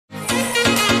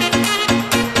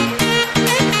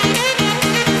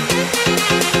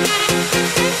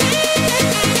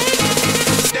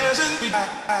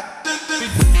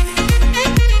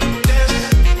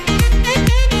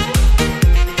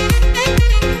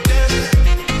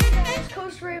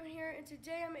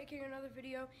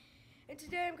video, and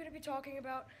today I'm going to be talking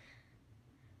about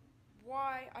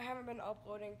why I haven't been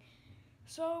uploading.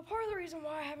 So part of the reason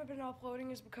why I haven't been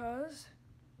uploading is because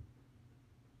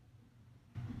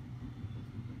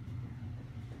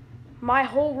my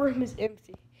whole room is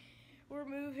empty. We're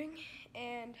moving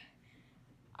and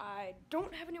I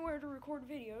don't have anywhere to record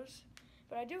videos,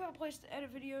 but I do have a place to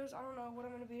edit videos. I don't know what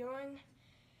I'm going to be doing.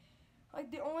 Like,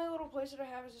 the only little place that I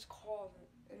have is this closet,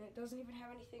 and it doesn't even have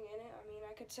anything in it. I mean,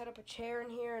 I could set up a chair in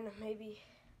here and maybe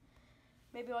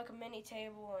like a mini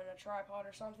table and a tripod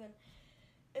or something,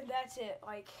 and that's it.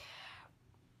 Like,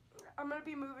 I'm gonna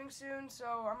be moving soon, so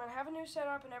I'm gonna have a new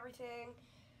setup and everything.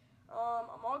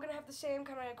 I'm all gonna have the same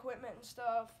kind of equipment and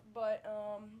stuff, but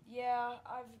yeah,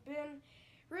 I've been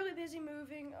really busy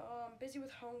moving, busy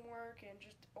with homework and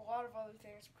just a lot of other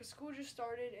things because school just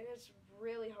started and it's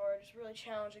really hard. It's really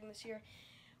challenging this year.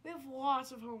 We have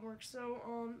lots of homework, so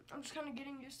I'm just kind of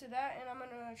getting used to that, and I'm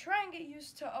gonna try and get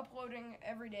used to uploading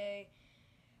every day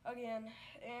again,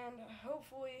 and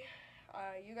hopefully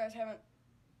you guys haven't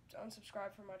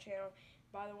unsubscribed from my channel.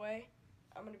 By the way,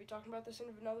 I'm going to be talking about this in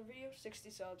another video.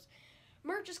 60 subs.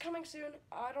 Merch is coming soon.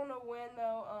 I don't know when,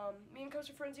 though. Me and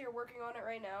Coaster Frenzy are working on it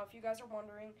right now, if you guys are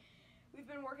wondering. We've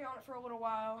been working on it for a little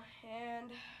while,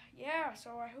 and yeah,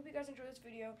 so I hope you guys enjoy this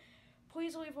video.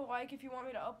 Please leave a like if you want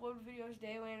me to upload videos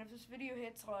daily, and if this video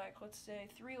hits, like, let's say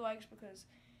 3 likes, because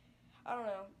I don't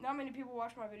know, not many people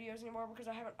watch my videos anymore because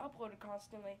I haven't uploaded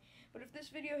constantly. But if this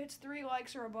video hits 3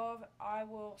 likes or above, I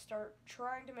will start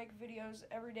trying to make videos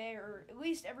every day or at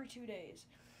least every 2 days.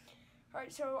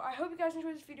 Alright, so I hope you guys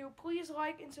enjoyed this video. Please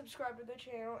like and subscribe to the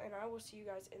channel, and I will see you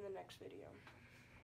guys in the next video.